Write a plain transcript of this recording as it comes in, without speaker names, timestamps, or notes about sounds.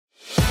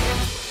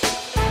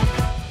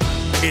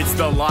It's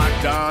the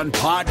Locked On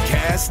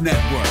Podcast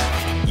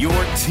Network, your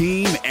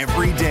team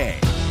every day.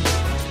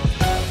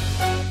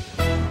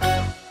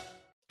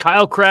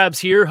 Kyle Krabs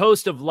here,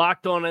 host of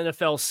Locked On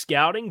NFL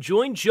Scouting.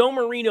 Join Joe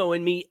Marino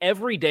and me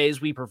every day as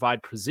we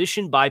provide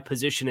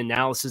position-by-position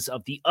analysis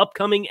of the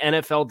upcoming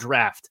NFL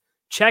Draft.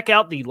 Check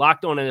out the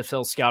Locked On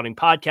NFL Scouting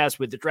podcast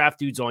with the Draft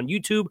Dudes on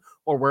YouTube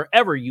or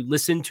wherever you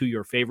listen to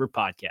your favorite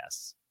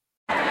podcasts.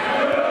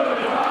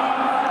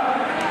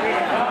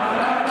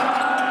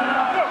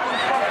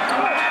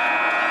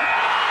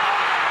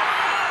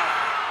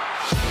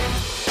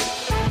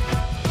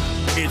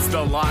 It's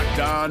the Locked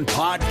On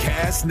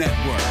Podcast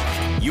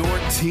Network, your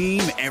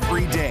team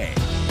every day.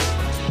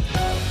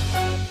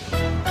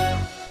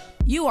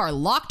 You are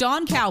Locked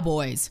On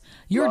Cowboys,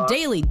 your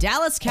daily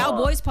Dallas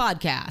Cowboys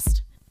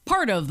podcast.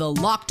 Part of the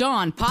Locked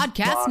On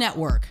Podcast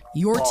Network,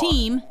 your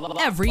team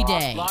every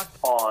day. Locked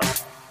on.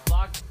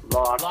 Locked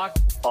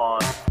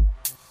on.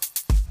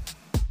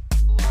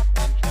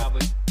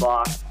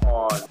 Locked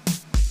on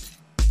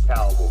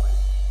Cowboys.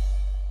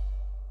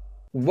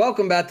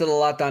 Welcome back to the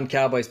Locked On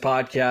Cowboys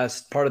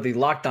podcast, part of the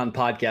Locked On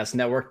Podcast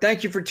Network.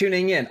 Thank you for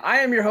tuning in. I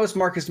am your host,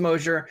 Marcus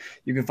Mosher.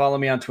 You can follow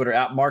me on Twitter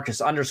at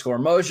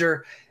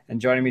Marcus_Mosher.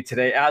 And joining me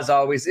today, as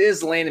always,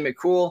 is Landon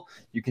McCool.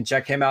 You can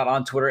check him out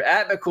on Twitter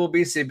at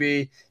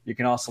McCoolBCB. You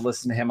can also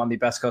listen to him on the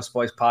Best Coast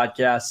Boys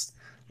podcast.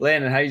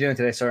 Landon, how are you doing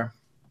today, sir?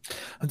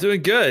 I'm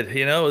doing good.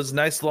 You know, it was a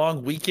nice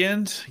long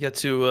weekend. Got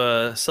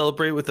to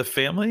celebrate with the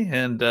family,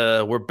 and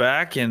we're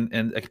back. And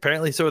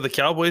apparently, so are the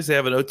Cowboys. They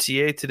have an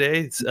OTA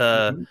today. It's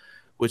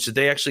which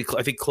they actually,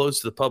 I think, closed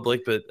to the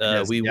public, but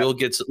we will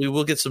get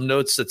some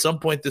notes at some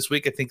point this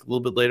week. I think a little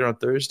bit later on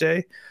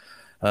Thursday.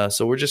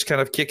 So we're just kind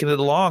of kicking it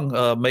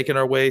along, making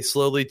our way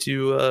slowly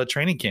to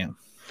training camp.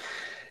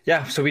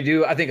 Yeah, so we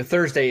do. I think a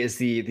Thursday is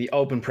the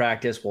open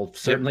practice. We'll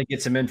certainly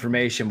get some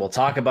information. We'll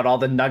talk about all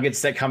the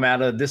nuggets that come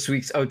out of this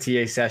week's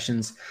OTA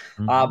sessions.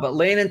 But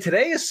Landon,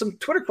 today is some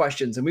Twitter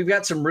questions, and we've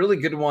got some really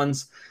good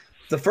ones.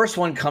 The first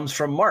one comes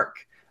from Mark.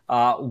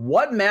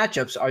 What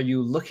matchups are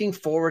you looking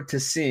forward to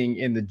seeing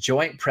in the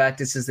joint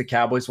practices the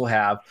Cowboys will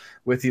have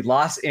with the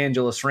Los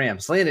Angeles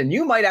Rams? Landon,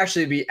 you might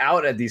actually be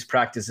out at these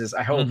practices,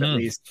 I hope at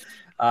least.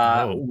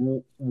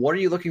 What are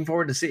you looking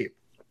forward to see?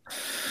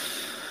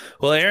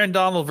 Well, Aaron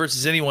Donald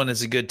versus anyone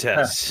is a good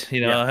test,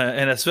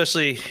 and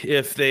especially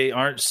if they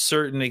aren't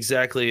certain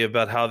exactly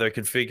about how their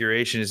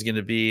configuration is going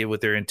to be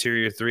with their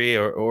interior three,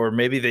 or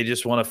maybe they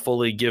just want to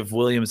fully give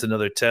Williams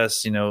another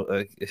test.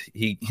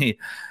 He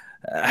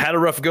had a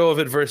rough go of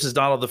it versus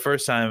Donald the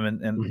first time,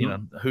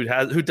 and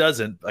who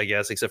doesn't, I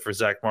guess, except for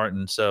Zach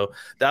Martin. So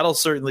that'll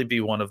certainly be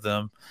one of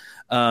them.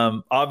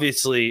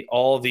 Obviously,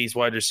 all of these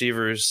wide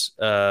receivers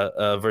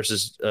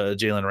versus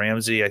Jalen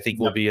Ramsey, I think,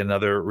 will be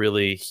another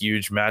really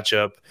huge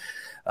matchup.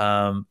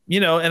 And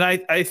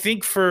I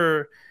think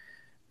for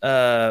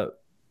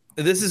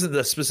this isn't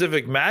a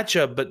specific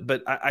matchup,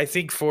 but I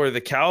think for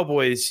the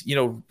Cowboys,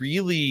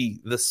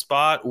 really the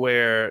spot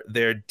where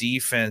their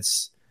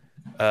defense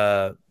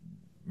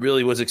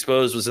really was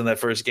exposed was in that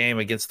first game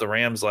against the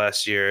Rams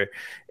last year.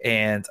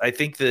 And I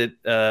think that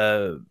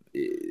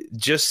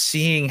just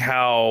seeing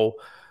how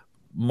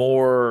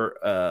more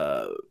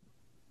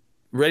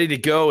ready to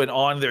go and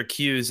on their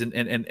cues and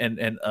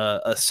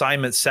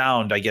assignment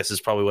sound, I guess,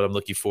 is probably what I'm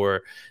looking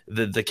for.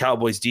 The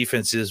Cowboys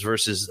defense is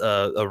versus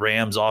a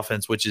Rams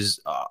offense, which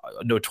is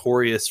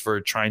notorious for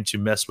trying to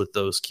mess with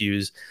those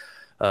cues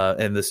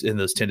and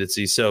those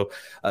tendencies. So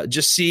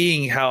just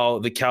seeing how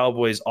the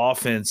Cowboys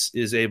defense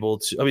is able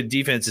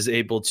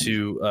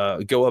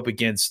to go up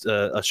against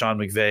a Sean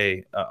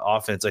McVay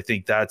offense. I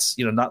think that's,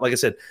 not, like I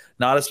said,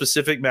 not a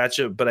specific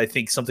matchup, but I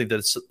think something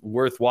that's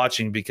worth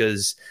watching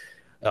because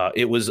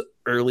it was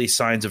early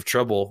signs of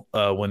trouble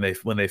when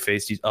they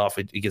faced off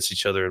against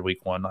each other in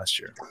week 1 last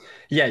year.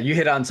 Yeah, you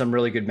hit on some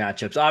really good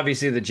matchups.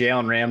 Obviously, the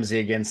Jalen Ramsey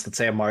against, let's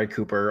say, Amari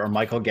Cooper or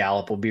Michael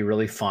Gallup will be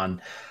really fun.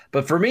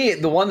 But for me,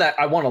 the one that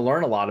I want to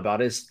learn a lot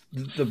about is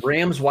the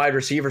Rams wide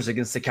receivers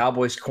against the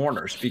Cowboys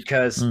corners,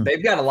 because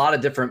they've got a lot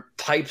of different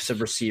types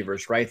of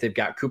receivers, right? They've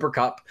got Cooper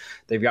Kupp.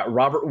 They've got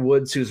Robert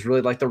Woods, who's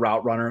really like the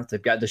route runner.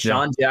 They've got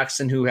Deshaun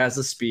Jackson, who has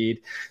the speed.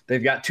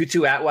 They've got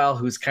Tutu Atwell,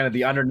 who's kind of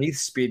the underneath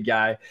speed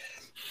guy.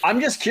 I'm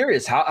just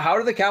curious, how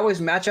do the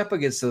Cowboys match up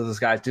against those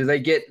guys? Do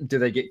they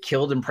get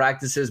killed in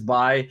practices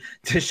by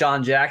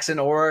Deshaun Jackson,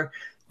 or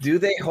do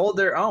they hold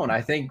their own?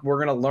 I think we're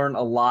going to learn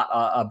a lot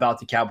about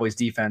the Cowboys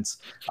defense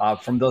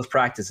from those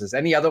practices.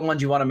 Any other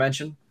ones you want to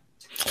mention?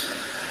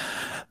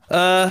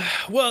 Well,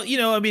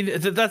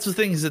 that's the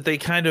thing is that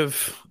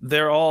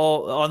they're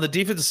all on the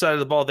defensive side of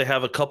the ball. They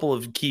have a couple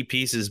of key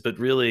pieces, but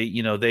really,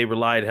 they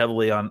relied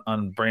heavily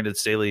on Brandon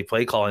Staley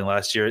play calling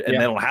last year, and they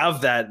don't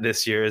have that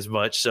this year as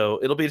much. So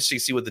it'll be interesting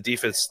to see what the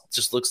defense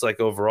just looks like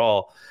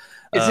overall.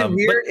 Is it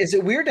weird? Is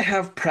it weird to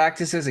have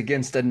practices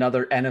against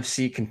another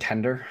NFC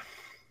contender?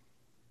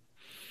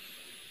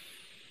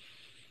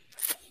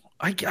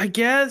 I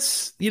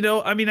guess,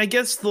 I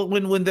guess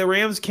when the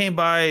Rams came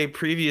by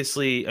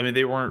previously,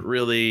 they weren't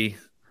really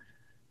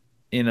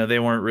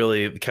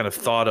kind of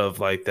thought of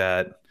like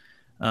that.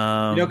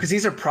 Because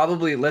these are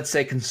probably, let's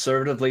say,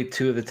 conservatively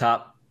 2 of the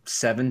top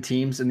 7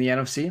 teams in the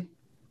NFC.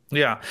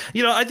 Yeah.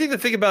 I think the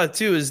thing about it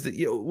too is that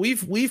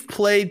we've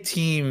played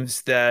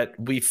teams that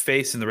we've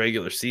faced in the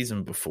regular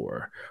season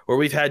before, or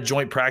we've had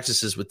joint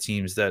practices with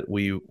teams that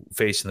we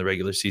faced in the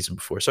regular season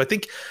before. So I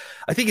think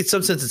in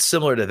some sense it's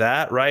similar to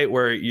that, right?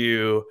 Where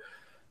you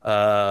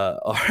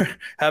are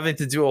having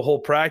to do a whole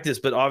practice,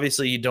 but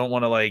obviously you don't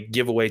want to like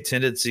give away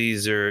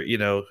tendencies or,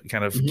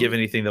 kind of give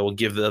anything that will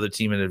give the other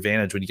team an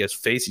advantage when you guys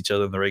face each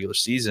other in the regular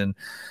season.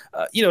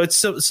 It's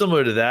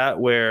similar to that,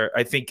 where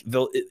I think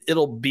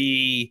it'll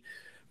be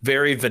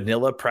very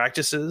vanilla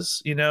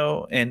practices,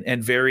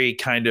 and very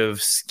kind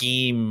of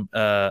scheme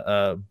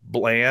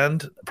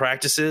bland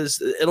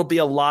practices. It'll be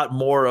a lot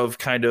more of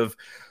kind of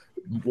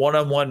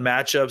one-on-one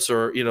matchups,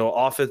 or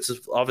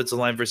offensive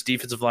line versus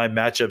defensive line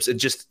matchups, and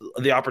just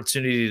the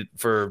opportunity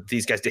for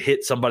these guys to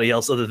hit somebody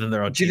else other than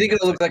their own. Do you think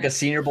it'll look like a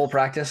Senior Bowl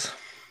practice?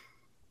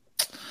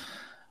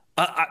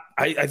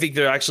 I think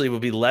there actually will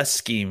be less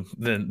scheme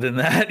than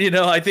that.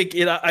 I think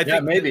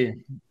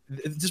maybe.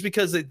 Just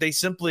because they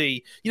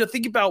simply,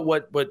 think about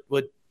what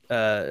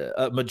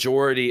a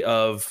majority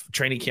of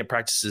training camp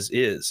practices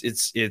is.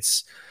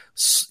 It's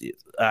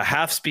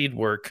half speed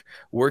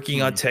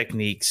working on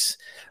techniques.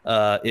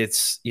 There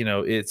is some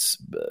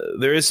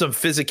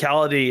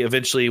physicality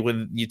eventually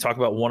when you talk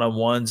about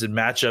one-on-ones and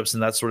matchups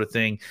and that sort of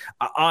thing.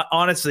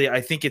 Honestly, I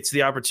think it's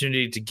the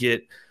opportunity to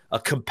get a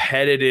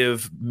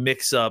competitive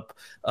mix-up,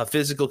 a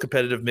physical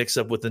competitive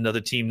mix-up with another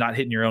team, not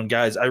hitting your own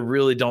guys. I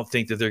really don't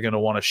think that they're going to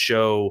want to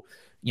show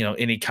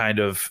any kind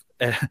of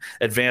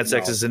advanced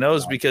X's and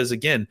O's, because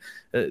again,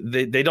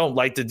 they don't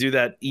like to do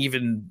that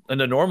even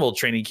in a normal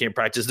training camp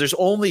practice. There's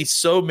only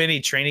so many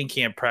training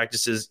camp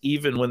practices,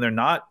 even when they're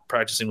not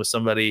practicing with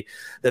somebody,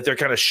 that they're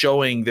kind of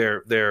showing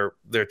their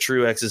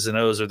true X's and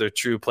O's or their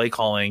true play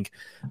calling,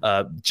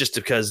 just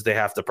because they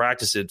have to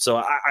practice it. So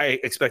I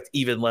expect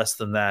even less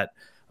than that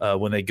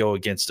when they go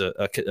against a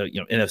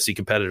NFC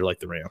competitor like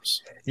the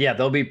Rams. Yeah,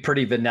 they'll be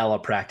pretty vanilla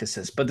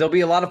practices, but there'll be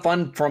a lot of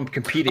fun from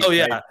competing. Oh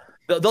yeah. Right?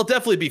 They'll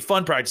definitely be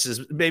fun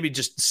practices, maybe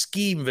just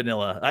scheme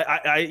vanilla.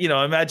 I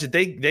imagine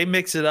they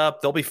mix it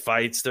up. There'll be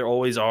fights. There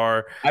always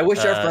are. I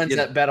wish our friends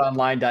at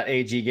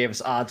betonline.ag gave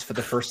us odds for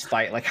the first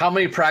fight. Like, how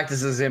many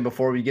practices in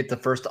before we get the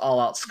first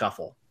all-out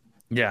scuffle?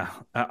 Yeah,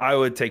 I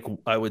would take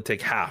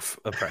half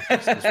a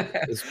practice.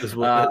 That's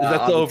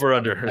the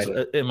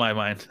over-under in my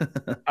mind.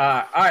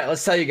 All right,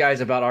 let's tell you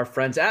guys about our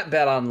friends at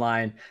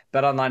BetOnline.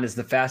 BetOnline is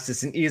the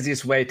fastest and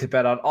easiest way to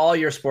bet on all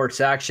your sports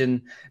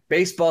action.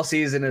 Baseball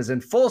season is in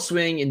full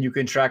swing, and you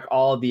can track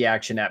all of the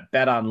action at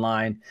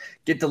BetOnline.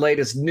 Get the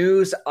latest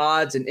news,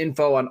 odds, and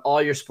info on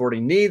all your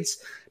sporting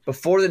needs.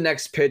 Before the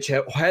next pitch,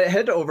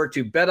 head over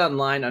to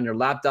BetOnline on your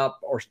laptop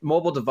or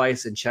mobile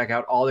device and check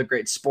out all the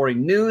great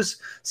sporting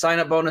news,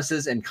 sign-up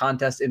bonuses, and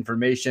contest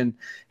information.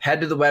 Head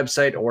to the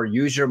website or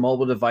use your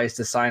mobile device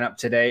to sign up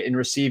today and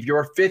receive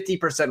your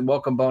 50%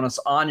 welcome bonus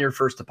on your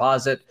first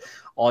deposit.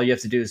 All you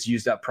have to do is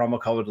use that promo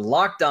code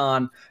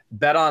LOCKEDON.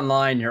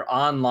 BetOnline, your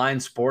online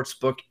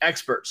sportsbook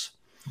experts.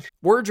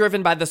 We're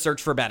driven by the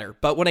search for better,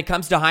 but when it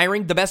comes to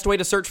hiring, the best way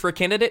to search for a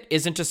candidate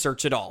isn't to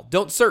search at all.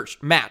 Don't search,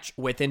 match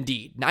with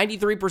Indeed.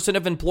 93%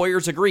 of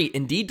employers agree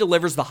Indeed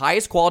delivers the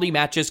highest quality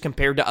matches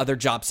compared to other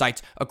job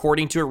sites,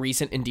 according to a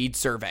recent Indeed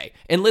survey.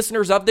 And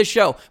listeners of this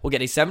show will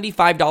get a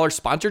 $75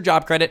 sponsored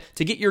job credit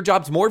to get your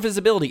jobs more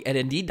visibility at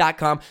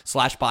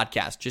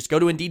Indeed.com/podcast. Just go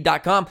to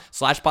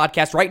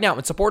Indeed.com/podcast right now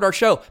and support our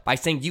show by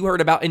saying you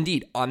heard about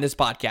Indeed on this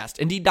podcast.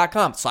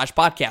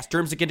 Indeed.com/podcast.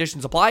 Terms and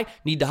conditions apply.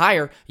 Need to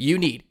hire? You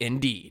need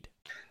Indeed.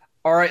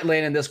 All right,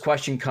 Landon, this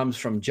question comes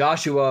from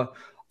Joshua.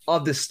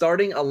 Of the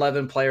starting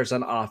 11 players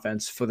on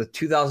offense for the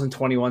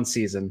 2021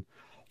 season,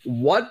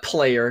 what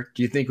player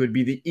do you think would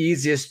be the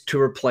easiest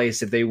to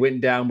replace if they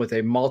went down with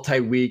a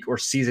multi-week or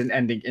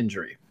season-ending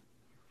injury?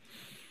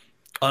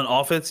 On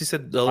offense, you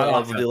said?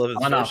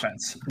 On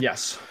offense,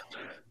 yes.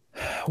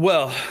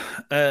 Well,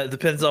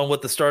 depends on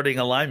what the starting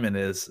alignment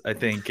is, I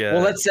think.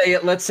 Well, let's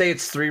say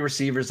it's 3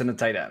 receivers and a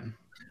tight end.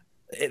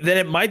 Then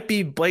it might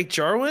be Blake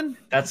Jarwin.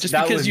 That was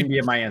going to be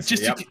my answer.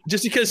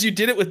 Just because you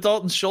did it with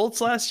Dalton Schultz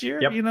last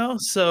year,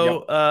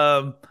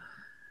 So,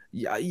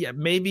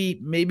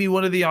 maybe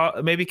one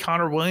of maybe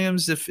Connor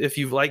Williams if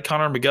you like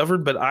Connor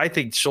McGovern, but I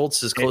think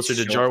Schultz is closer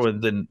to Jarwin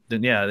than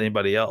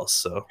anybody else.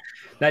 So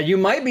now you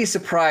might be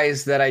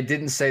surprised that I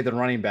didn't say the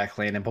running back,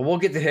 Landon, but we'll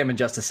get to him in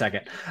just a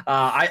second.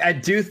 I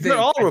do think they're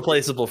all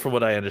replaceable from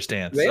what I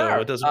understand, so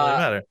it doesn't really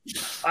matter.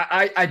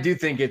 I do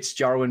think it's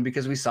Jarwin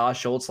because we saw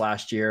Schultz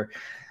last year.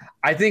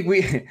 I think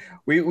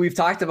we've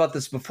talked about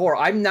this before.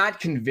 I'm not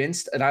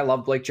convinced, and I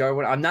love Blake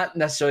Jarwin. I'm not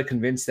necessarily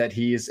convinced that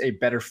he is a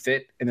better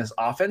fit in this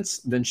offense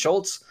than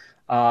Schultz.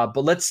 But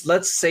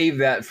let's save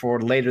that for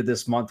later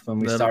this month when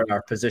we start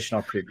our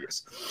positional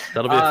previews.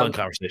 That'll be a fun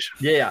conversation.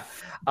 Yeah.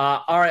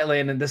 All right,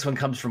 Landon. This one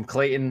comes from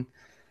Clayton.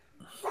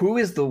 Who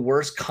is the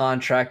worst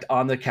contract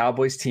on the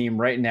Cowboys team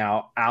right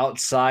now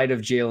outside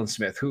of Jalen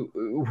Smith?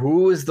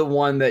 Who is the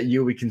one that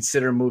you would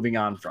consider moving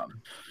on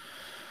from?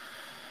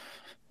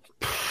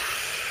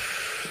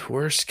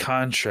 Worst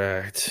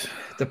contract.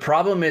 The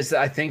problem is that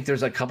I think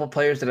there's a couple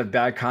players that have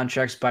bad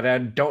contracts, but I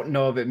don't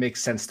know if it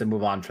makes sense to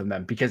move on from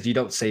them because you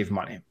don't save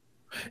money.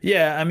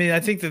 Yeah, I mean, I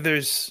think that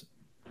there's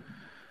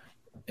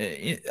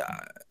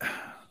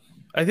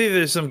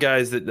some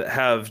guys that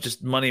have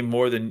just money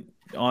more than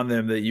on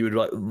them that you would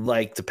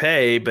like to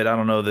pay, but I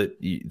don't know that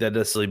that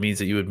necessarily means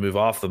that you would move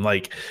off them.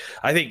 Like,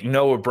 I think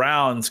Noah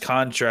Brown's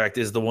contract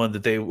is the one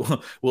that they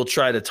will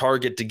try to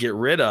target to get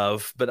rid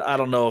of, but I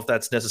don't know if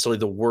that's necessarily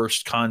the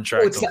worst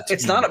contract. Well,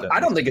 it's not.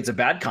 I don't think it's a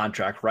bad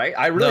contract, right?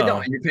 I really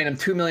don't. You're paying him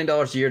 $2 million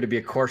a year to be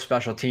a core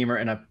special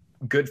teamer and a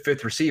good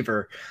fifth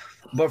receiver.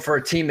 But for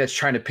a team that's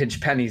trying to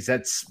pinch pennies,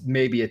 that's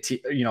maybe a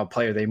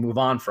player they move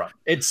on from.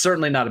 It's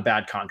certainly not a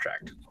bad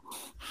contract.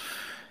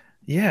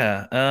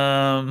 Yeah.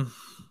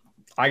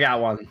 I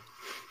got one.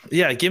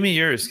 Yeah, give me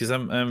yours because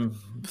I'm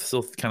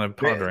still kind of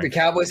pondering. The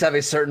Cowboys have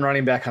a certain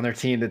running back on their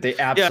team that they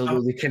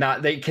absolutely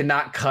cannot. They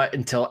cannot cut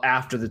until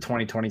after the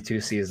 2022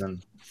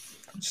 season.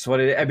 Just what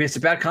it. I mean, it's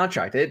a bad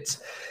contract. It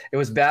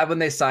was bad when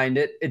they signed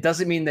it. It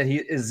doesn't mean that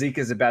Zeke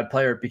is a bad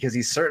player because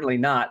he's certainly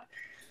not.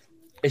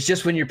 It's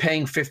just when you're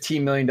paying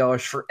 $15 million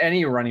for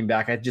any running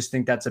back, I just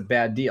think that's a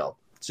bad deal.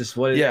 It's just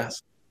what it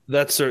is.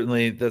 That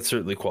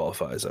certainly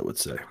qualifies, I would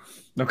say.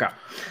 Okay.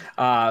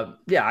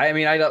 Yeah, I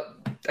mean, I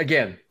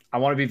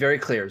want to be very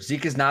clear.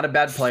 Zeke is not a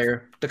bad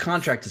player. The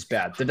contract is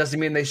bad. That doesn't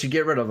mean they should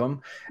get rid of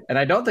him. And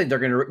I don't think they're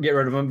going to get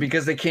rid of him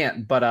because they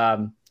can't. But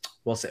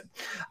we'll see.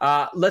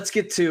 Let's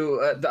get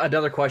to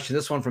another question.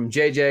 This one from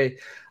JJ.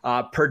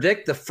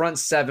 Predict the front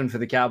seven for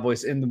the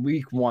Cowboys in the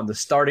week one, the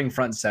starting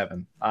front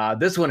seven.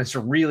 This one is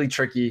really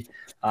tricky.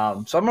 So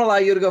I'm going to allow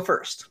you to go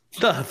first.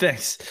 Oh,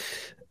 thanks.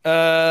 All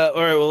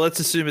right. Well, let's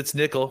assume it's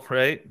nickel,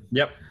 right?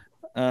 Yep.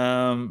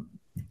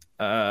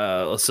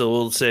 So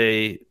we'll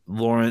say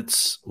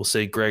Lawrence. We'll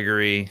say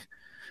Gregory.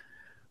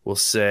 We'll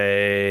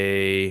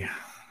say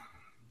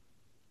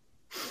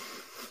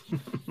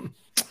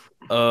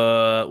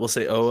Osa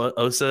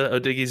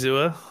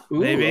Odigizua,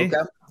 maybe.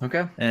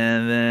 Okay.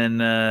 And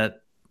then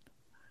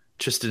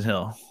Tristan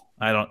Hill.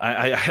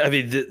 I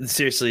mean,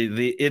 seriously,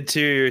 the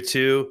interior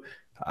two,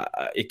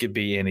 it could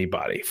be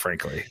anybody,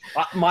 frankly.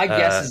 My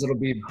guess is it'll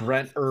be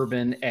Brent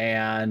Urban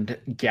and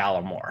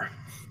Gallimore.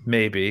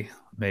 Maybe.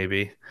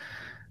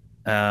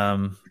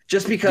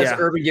 Just because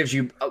Urban gives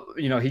you,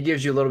 he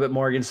gives you a little bit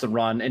more against the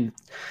run, and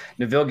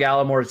Neville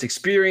Gallimore is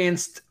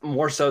experienced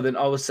more so than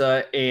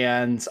Osa,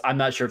 and I'm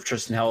not sure if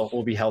Tristan Hill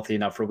will be healthy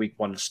enough for week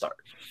one to start.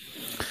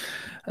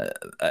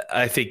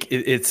 I think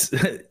it's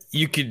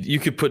you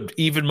could put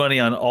even money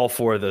on all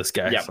four of those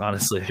guys,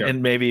 honestly,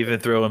 and maybe even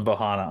throw in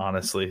Bahana.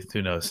 Honestly,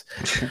 who knows?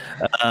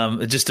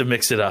 Just to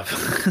mix it up.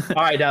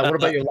 All right, what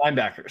about your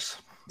linebackers?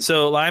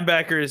 So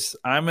linebackers,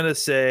 I'm gonna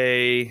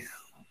say.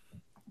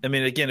 I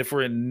mean, again, if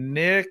we're in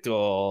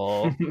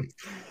nickel,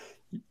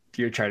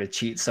 you're trying to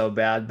cheat so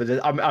bad,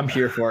 but I'm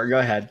here for it. Go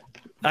ahead.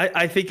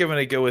 I think I'm going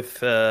to go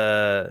with.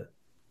 I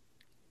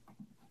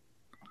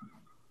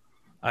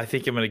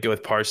think I'm going to go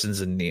with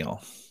Parsons and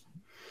Neal.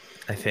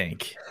 I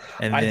think,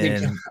 and I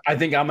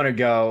think I'm going to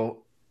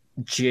go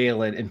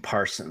Jalen and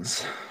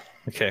Parsons.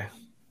 Okay,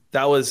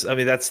 that was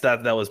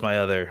my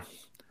other.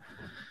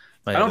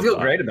 I don't feel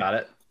great about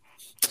it.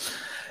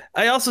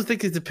 I also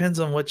think it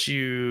depends on what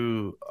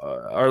you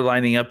are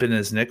lining up in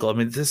as nickel. I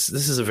mean, this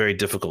is a very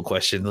difficult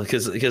question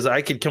because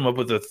I could come up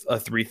with a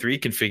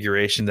 3-3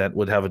 configuration that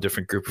would have a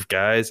different group of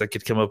guys. I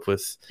could come up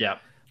with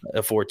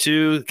a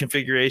 4-2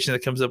 configuration that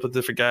comes up with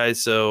different guys.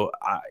 So,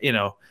 I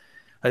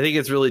think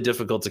it's really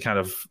difficult to kind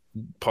of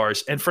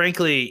parse. And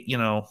frankly,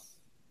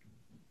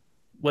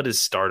 what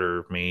does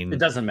starter mean? It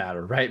doesn't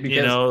matter, right?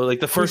 Because like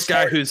the first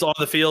guy who's on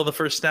the field, the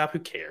first snap, who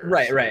cares?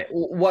 Right.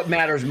 What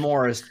matters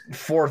more is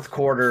fourth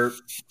quarter,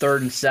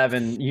 3rd and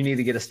 7. You need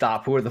to get a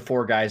stop. Who are the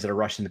 4 guys that are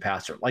rushing the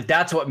passer? Like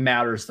that's what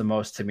matters the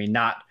most to me,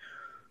 not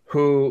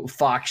who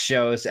Fox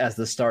shows as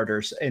the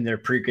starters in their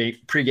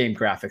pregame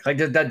graphic. Like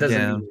that doesn't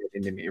mean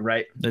anything to me,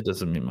 right? It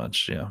doesn't mean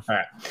much. Yeah. All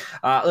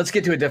right. Let's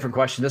get to a different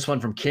question. This one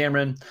from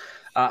Cameron.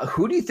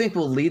 Who do you think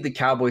will lead the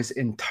Cowboys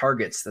in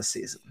targets this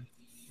season?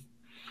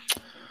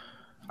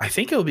 I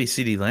think it'll be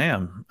CeeDee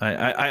Lamb.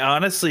 I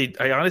honestly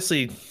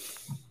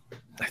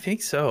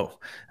think so.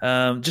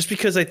 Just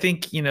because I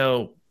think,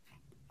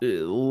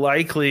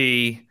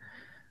 likely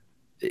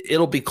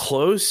it'll be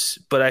close,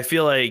 but I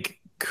feel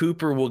like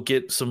Cooper will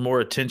get some more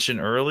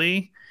attention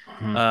early.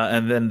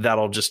 And then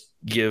that'll just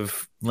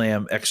give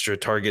Lamb extra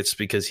targets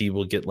because he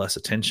will get less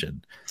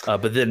attention.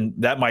 But then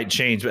that might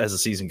change as the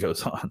season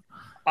goes on.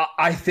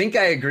 I think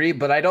I agree,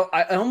 but I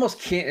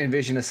almost can't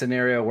envision a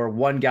scenario where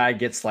one guy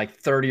gets like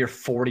 30 or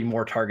 40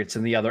 more targets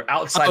than the other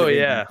outside of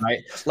it, right?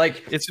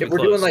 Like if we're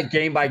doing like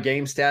game by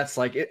game stats,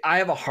 I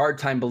have a hard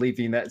time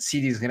believing that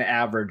CD is going to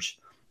average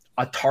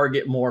a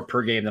target more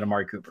per game than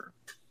Amari Cooper.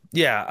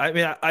 Yeah, I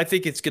mean, I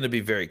think it's going to be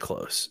very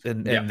close,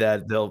 and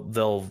that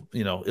they'll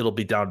it'll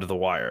be down to the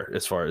wire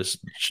as far as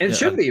it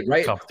should be,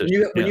 right?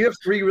 When you have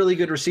 3 really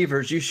good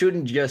receivers, you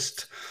shouldn't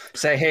just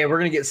say, "Hey, we're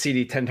going to get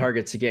CD 10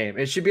 targets a game."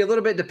 It should be a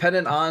little bit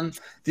dependent on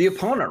the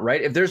opponent,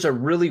 right? If there's a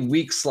really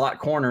weak slot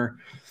corner,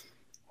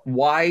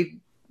 why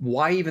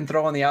why even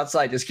throw on the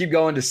outside? Just keep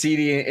going to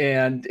CD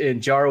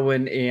and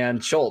Jarwin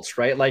and Schultz,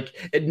 right?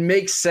 Like it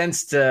makes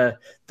sense to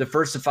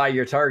diversify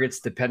your targets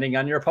depending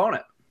on your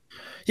opponent.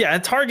 Yeah,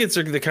 and targets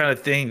are the kind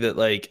of thing that,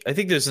 like, I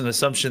think there's an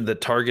assumption that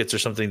targets are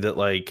something that,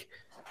 like,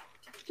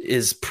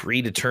 is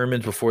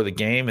predetermined before the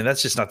game, and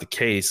that's just not the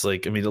case.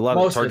 Like, I mean, a lot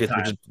of targets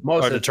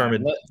are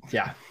determined.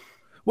 Yeah.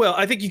 Well,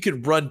 I think you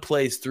could run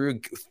plays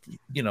through,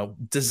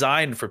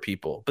 designed for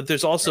people, but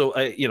there's also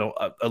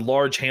a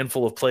large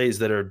handful of plays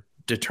that are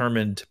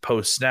determined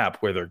post snap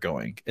where they're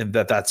going, and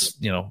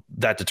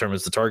that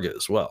determines the target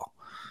as well.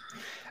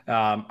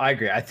 I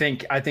agree. I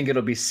think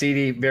it'll be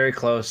CD very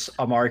close,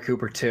 Amari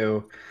Cooper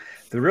too.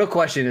 The real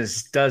question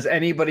is, does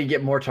anybody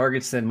get more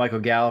targets than Michael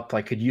Gallup?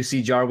 Like, could you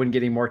see Jarwin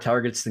getting more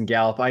targets than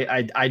Gallup?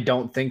 I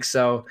don't think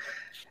so.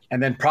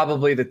 And then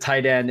probably the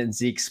tight end and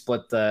Zeke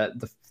split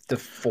the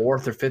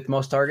fourth or fifth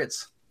most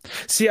targets.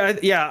 See,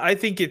 I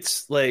think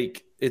it's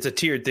like it's a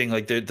tiered thing.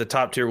 Like the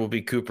top tier will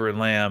be Cooper and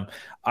Lamb.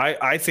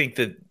 I think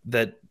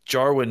that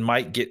Jarwin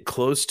might get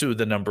close to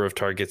the number of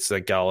targets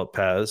that Gallup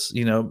has.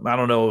 I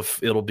don't know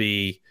if it'll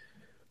be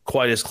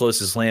quite as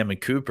close as Lamb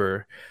and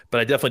Cooper, but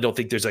I definitely don't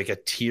think there's like a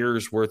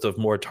tier's worth of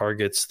more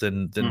targets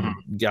than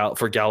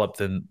Gallup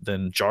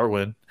than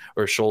Jarwin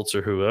or Schultz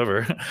or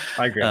whoever.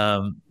 I agree.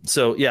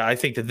 So yeah, I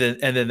think that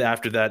then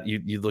after that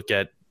you look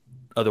at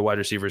other wide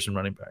receivers and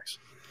running backs.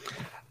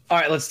 All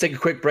right, let's take a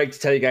quick break to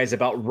tell you guys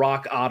about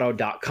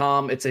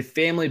rockauto.com. It's a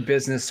family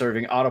business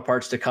serving auto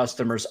parts to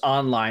customers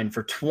online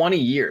for 20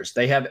 years.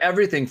 They have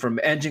everything from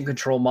engine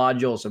control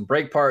modules and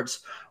brake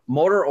parts,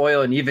 motor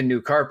oil, and even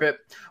new carpet.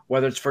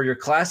 Whether it's for your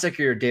classic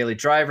or your daily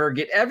driver,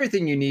 get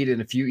everything you need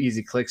in a few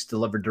easy clicks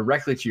delivered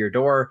directly to your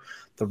door.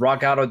 The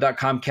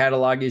rockauto.com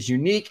catalog is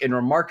unique and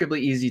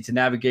remarkably easy to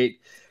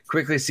navigate.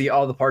 Quickly see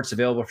all the parts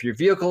available for your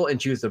vehicle and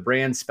choose the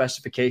brand,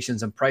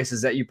 specifications, and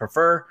prices that you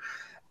prefer.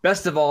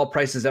 Best of all,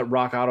 prices at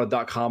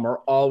rockauto.com are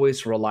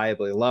always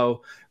reliably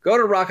low. Go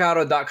to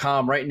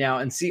rockauto.com right now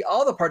and see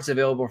all the parts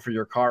available for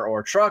your car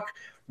or truck.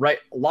 Right,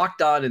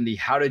 locked on in the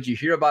How Did You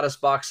Hear About Us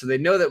box so they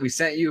know that we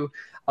sent you.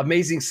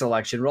 Amazing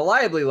selection,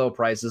 reliably low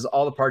prices,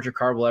 all the parts your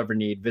car will ever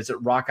need. Visit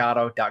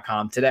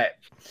rockauto.com today.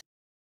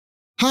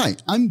 Hi,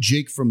 I'm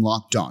Jake from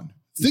Locked On.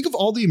 Think of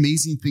all the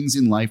amazing things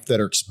in life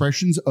that are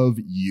expressions of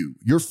you,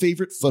 your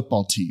favorite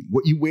football team,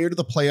 what you wear to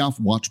the playoff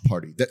watch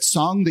party, that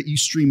song that you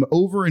stream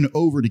over and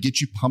over to get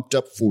you pumped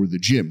up for the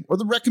gym, or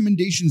the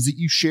recommendations that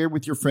you share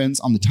with your friends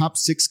on the top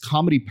 6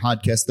 comedy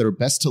podcasts that are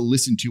best to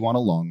listen to on a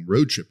long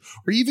road trip,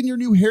 or even your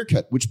new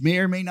haircut, which may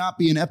or may not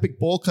be an epic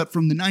bowl cut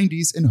from the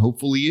 90s and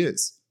hopefully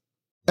is.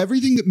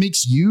 Everything that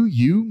makes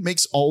you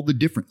makes all the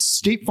difference.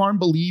 State Farm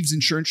believes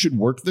insurance should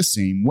work the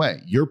same way.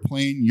 Your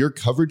plan, your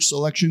coverage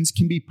selections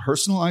can be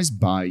personalized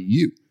by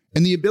you.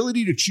 And the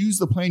ability to choose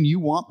the plan you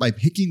want by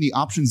picking the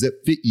options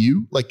that fit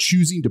you, like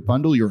choosing to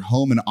bundle your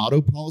home and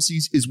auto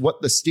policies, is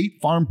what the State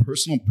Farm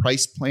Personal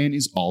Price Plan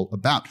is all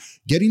about.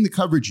 Getting the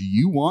coverage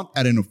you want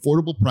at an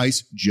affordable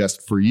price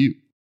just for you.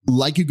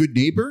 Like a good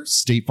neighbor,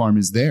 State Farm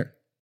is there.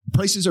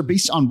 Prices are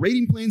based on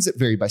rating plans that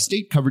vary by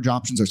state. Coverage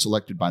options are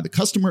selected by the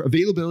customer.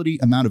 Availability,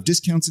 amount of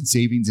discounts and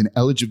savings, and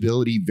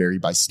eligibility vary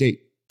by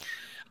state.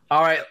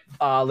 All right,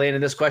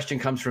 Landon, this question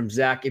comes from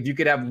Zach. If you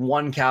could have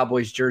one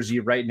Cowboys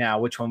jersey right now,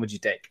 which one would you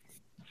take?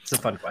 It's a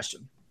fun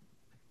question.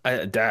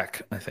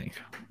 Dak, I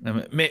think.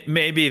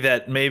 Maybe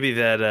that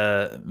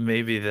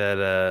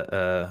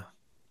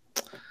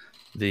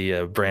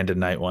the Brandon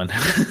Knight one.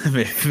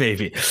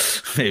 maybe.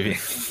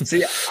 See,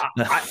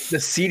 the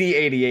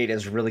CD88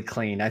 is really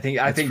clean. I think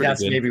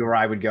that's maybe where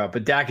I would go.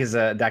 But Dak is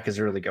a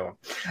really good one.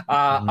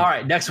 All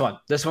right, next one.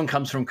 This one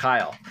comes from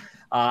Kyle.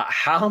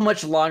 How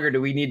much longer do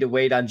we need to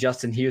wait on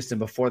Justin Houston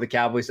before the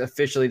Cowboys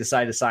officially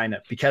decide to sign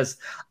him? Because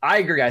I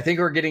agree. I think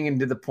we're getting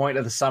into the point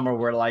of the summer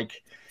where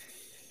like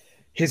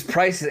his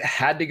price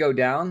had to go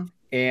down.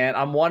 And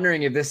I'm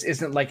wondering if this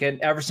isn't like an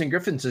Everson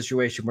Griffin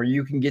situation where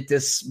you can get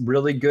this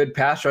really good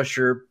pass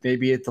rusher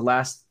maybe at the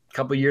last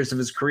couple of years of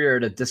his career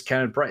at a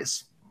discounted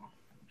price.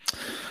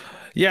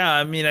 Yeah,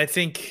 I mean, I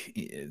think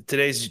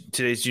today's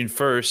June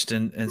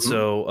 1st, and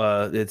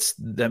so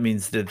that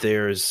means that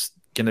there's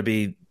going to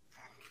be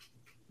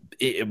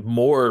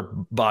more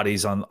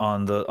bodies on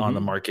the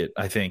market,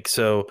 I think.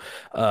 So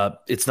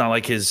it's not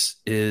like his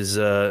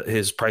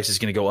price is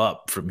going to go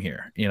up from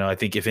here. I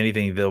think if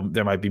anything,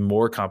 there might be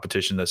more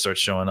competition that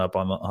starts showing up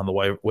on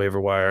the waiver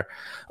wire,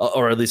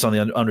 or at least on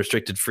the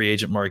unrestricted free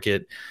agent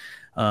market.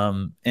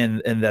 And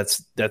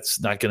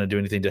that's not going to do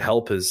anything to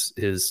help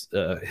his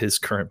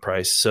current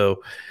price.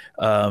 So,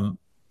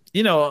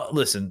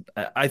 listen,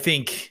 I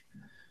think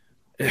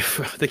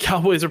the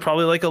Cowboys are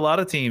probably like a lot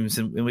of teams,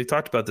 and we've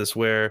talked about this,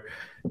 where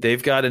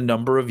they've got a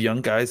number of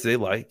young guys they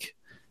like.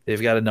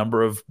 They've got a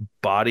number of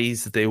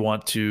bodies that they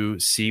want to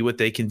see what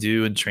they can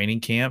do in training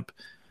camp.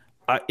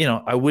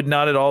 I would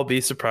not at all be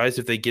surprised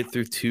if they get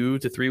through 2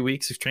 to 3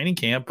 weeks of training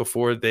camp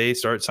before they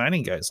start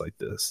signing guys like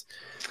this.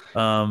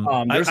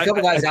 There's a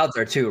couple guys out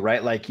there too,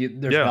 right? Like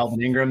there's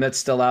Melvin Ingram that's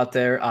still out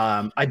there.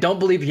 I don't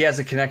believe he has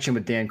a connection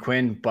with Dan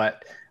Quinn,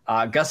 but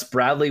Gus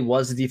Bradley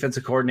was the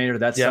defensive coordinator.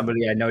 That's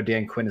somebody I know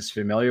Dan Quinn is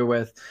familiar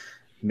with.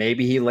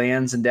 Maybe he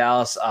lands in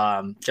Dallas.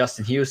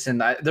 Justin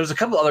Houston. There's a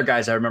couple other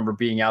guys I remember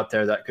being out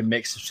there that could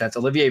make some sense.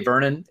 Olivier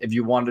Vernon, if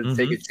you wanted to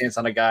take a chance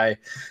on a guy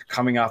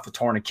coming off a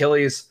torn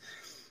Achilles,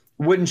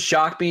 wouldn't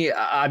shock me.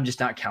 I'm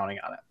just not counting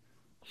on it.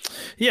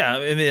 Yeah,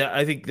 I mean,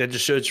 I think that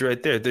just shows you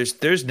right there.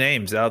 There's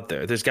names out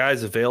there. There's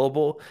guys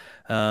available.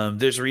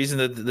 There's a reason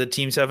that the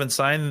teams haven't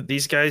signed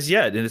these guys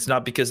yet, and it's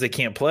not because they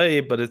can't play,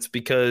 but it's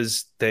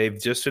because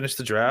they've just finished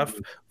the draft.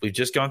 We've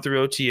just gone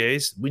through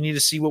OTAs. We need to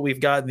see what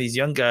we've got in these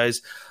young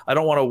guys. I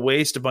don't want to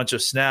waste a bunch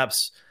of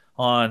snaps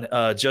on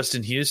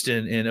Justin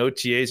Houston in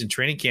OTAs and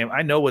training camp.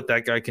 I know what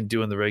that guy can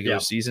do in the regular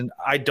season.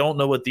 I don't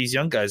know what these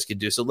young guys can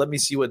do. So let me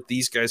see what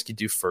these guys can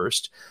do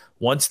first.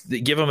 Once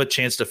they give them a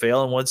chance to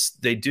fail, and once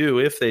they do,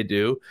 if they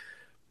do,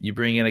 you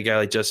bring in a guy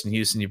like Justin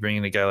Houston, you bring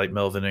in a guy like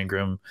Melvin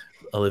Ingram,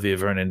 Olivier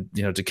Vernon,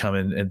 to come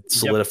in and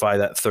solidify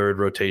that third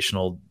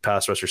rotational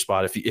pass rusher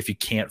spot. If you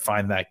can't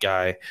find that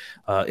guy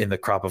in the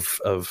crop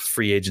of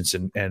free agents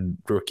and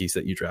rookies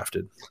that you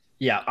drafted.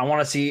 Yeah, I want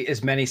to see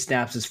as many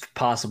snaps as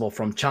possible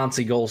from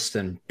Chauncey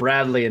Golston,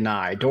 Bradley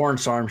Anae,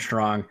 Dorrance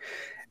Armstrong.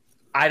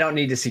 I don't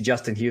need to see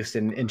Justin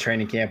Houston in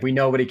training camp. We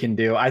know what he can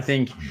do. I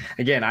think,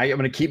 again, I'm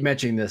going to keep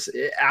mentioning this.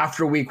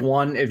 After week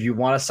 1, if you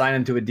want to sign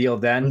him to a deal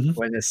then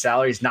when his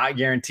salary is not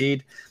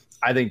guaranteed,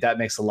 I think that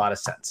makes a lot of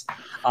sense.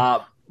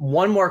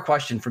 One more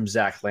question from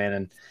Zach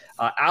Lannon.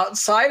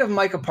 Outside of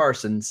Micah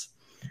Parsons,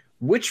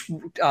 which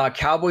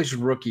Cowboys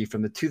rookie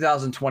from the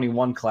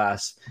 2021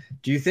 class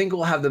do you think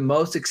will have the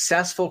most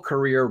successful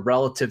career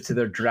relative to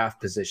their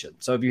draft position?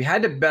 So if you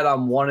had to bet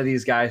on one of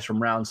these guys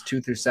from rounds 2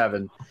 through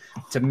 7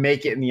 to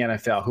make it in the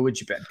NFL, who would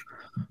you pick?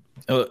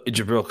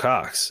 Jabril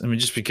Cox. I mean,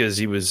 just because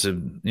he was, I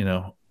don't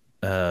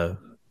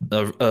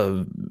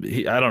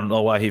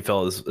know why he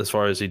fell as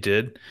far as he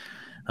did.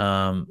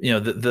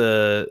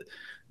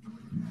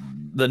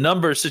 The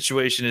number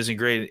situation isn't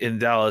great in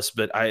Dallas,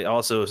 but I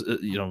also,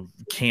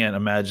 can't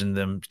imagine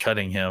them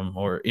cutting him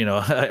or,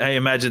 I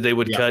imagine they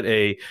would cut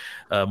a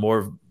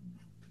more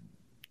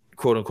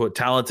quote unquote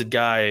talented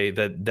guy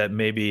that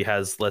maybe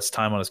has less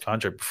time on his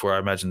contract before I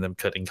imagine them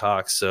cutting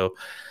Cox. So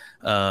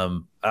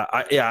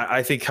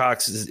I think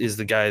Cox is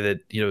the guy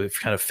that,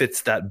 kind of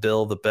fits that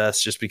bill the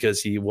best just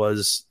because he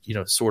was,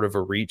 sort of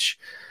a reach.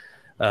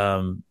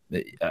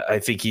 I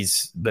think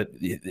but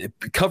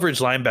coverage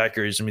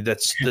linebackers. I mean,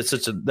 that's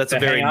a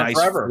very nice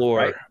forever, floor.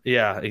 Right?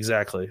 Yeah,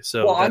 exactly.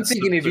 So, I'm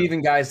thinking of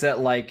even guys that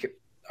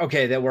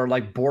that were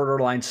like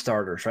borderline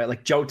starters, right?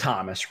 Like Joe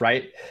Thomas,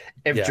 right?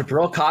 If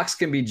Jabril Cox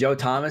can be Joe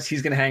Thomas,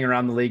 he's going to hang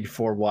around the league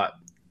for what,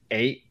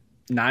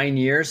 8-9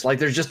 years? Like,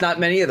 there's just not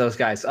many of those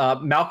guys.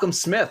 Malcolm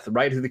Smith,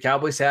 right, who the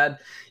Cowboys had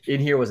in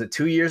here, was it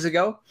 2 years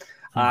ago?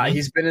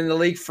 He's been in the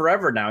league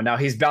forever now. Now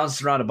he's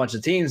bounced around a bunch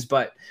of teams,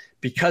 but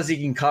because he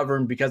can cover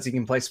and because he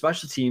can play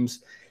special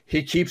teams,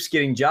 he keeps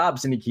getting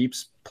jobs and he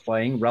keeps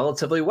playing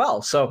relatively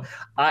well. So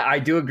I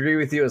do agree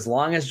with you. As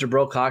long as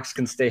Jabril Cox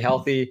can stay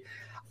healthy,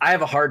 I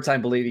have a hard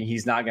time believing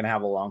he's not going to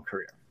have a long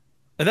career.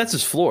 And that's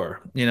his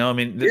floor.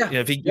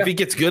 If he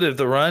gets good at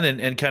the run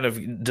and kind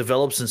of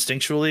develops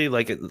instinctually,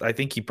 like I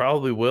think he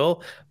probably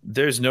will,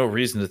 there's no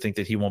reason to think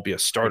that he won't be a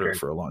starter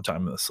for a long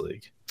time in this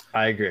league.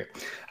 I agree.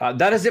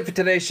 That is it for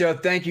today's show.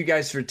 Thank you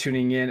guys for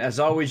tuning in. As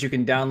always, you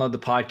can download the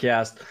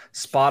podcast,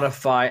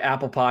 Spotify,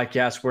 Apple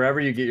Podcasts, wherever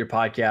you get your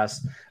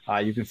podcasts.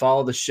 You can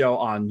follow the show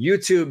on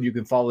YouTube. You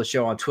can follow the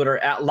show on Twitter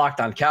at Locked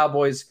On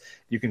Cowboys.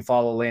 You can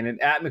follow Landon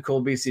at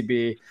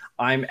McCoolBCB.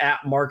 I'm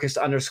at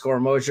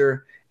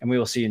Marcus_Mosier, and we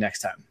will see you next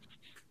time.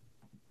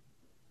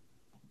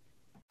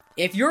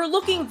 If you're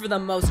looking for the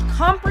most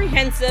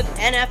comprehensive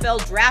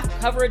NFL draft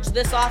coverage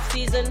this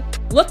offseason,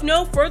 look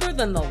no further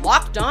than the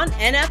Locked On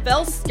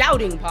NFL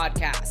Scouting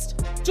Podcast.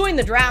 Join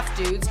the draft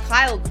dudes,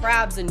 Kyle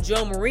Krabs and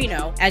Joe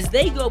Marino, as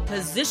they go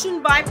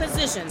position by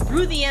position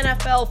through the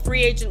NFL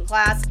free agent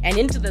class and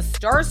into the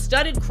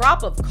star-studded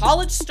crop of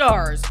college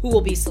stars who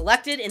will be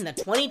selected in the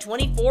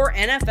 2024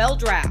 NFL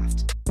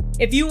Draft.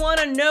 If you want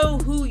to know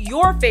who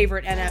your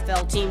favorite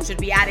NFL team should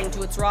be adding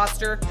to its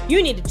roster,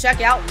 you need to check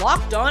out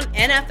Locked On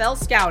NFL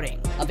Scouting,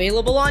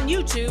 available on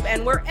YouTube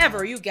and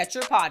wherever you get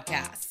your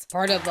podcasts.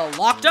 Part of the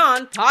Locked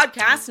On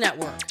Podcast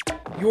Network,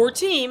 your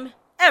team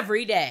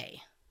every day.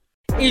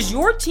 Is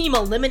your team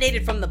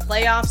eliminated from the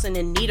playoffs and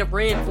in need of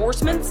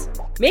reinforcements?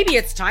 Maybe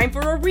it's time for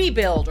a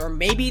rebuild, or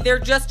maybe they're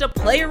just a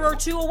player or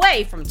two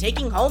away from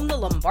taking home the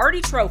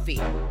Lombardi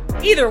Trophy.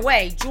 Either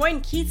way, join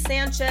Keith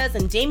Sanchez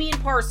and Damian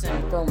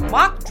Parson for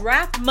Mock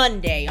Draft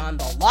Monday on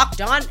the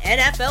Locked On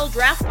NFL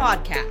Draft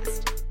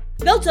Podcast.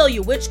 They'll tell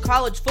you which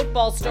college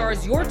football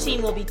stars your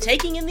team will be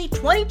taking in the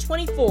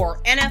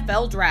 2024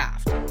 NFL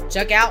Draft.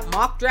 Check out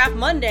Mock Draft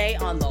Monday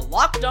on the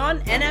Locked On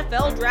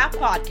NFL Draft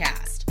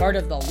Podcast, part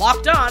of the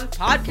Locked On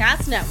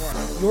Podcast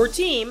Network, your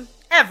team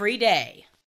every day.